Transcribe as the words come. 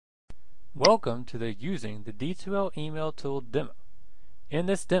Welcome to the Using the D2L Email Tool demo. In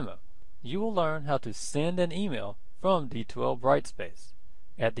this demo, you will learn how to send an email from D2L Brightspace.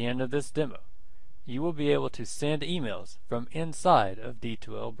 At the end of this demo, you will be able to send emails from inside of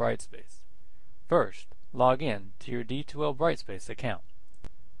D2L Brightspace. First, log in to your D2L Brightspace account.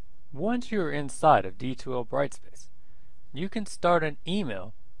 Once you are inside of D2L Brightspace, you can start an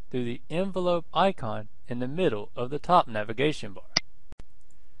email through the envelope icon in the middle of the top navigation bar.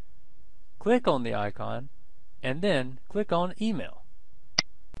 Click on the icon and then click on Email.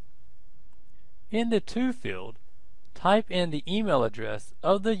 In the To field, type in the email address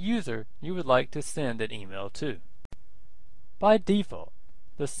of the user you would like to send an email to. By default,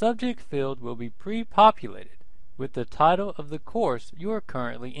 the subject field will be pre-populated with the title of the course you are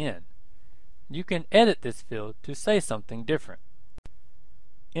currently in. You can edit this field to say something different.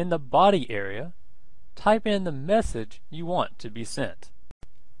 In the body area, type in the message you want to be sent.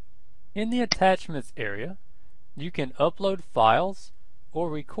 In the attachments area, you can upload files or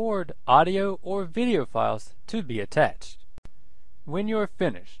record audio or video files to be attached. When you are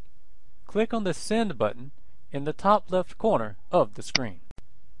finished, click on the Send button in the top left corner of the screen.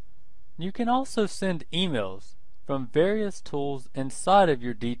 You can also send emails from various tools inside of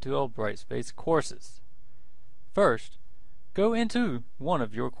your D2L Brightspace courses. First, go into one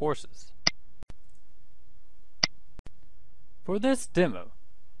of your courses. For this demo,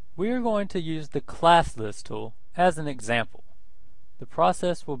 we are going to use the Class List tool as an example. The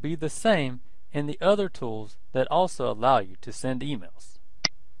process will be the same in the other tools that also allow you to send emails.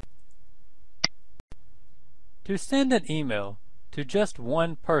 To send an email to just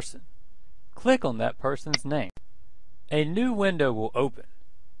one person, click on that person's name. A new window will open.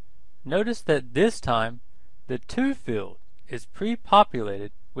 Notice that this time the To field is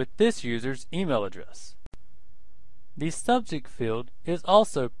pre-populated with this user's email address. The subject field is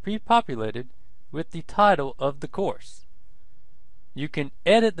also pre-populated with the title of the course. You can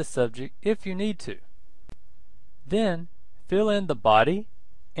edit the subject if you need to. Then fill in the body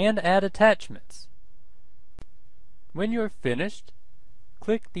and add attachments. When you are finished,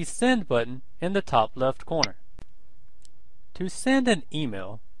 click the Send button in the top left corner. To send an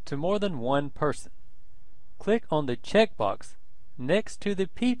email to more than one person, click on the checkbox next to the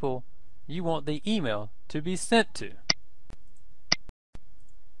people you want the email to be sent to.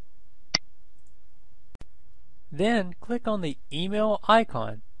 Then click on the email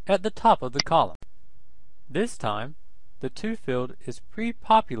icon at the top of the column. This time, the To field is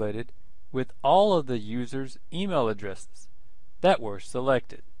pre-populated with all of the user's email addresses that were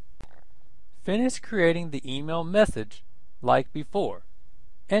selected. Finish creating the email message like before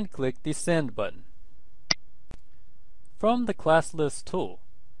and click the Send button. From the Class List tool,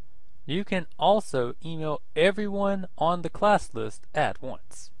 you can also email everyone on the class list at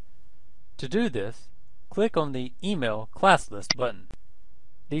once. To do this, click on the Email Class List button.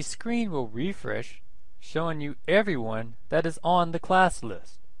 The screen will refresh, showing you everyone that is on the class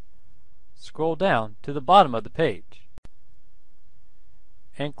list. Scroll down to the bottom of the page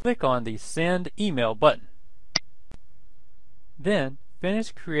and click on the Send Email button. Then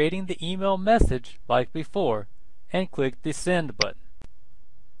finish creating the email message like before and click the Send button.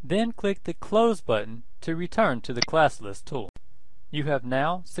 Then click the Close button to return to the Class List tool. You have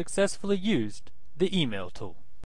now successfully used the Email tool.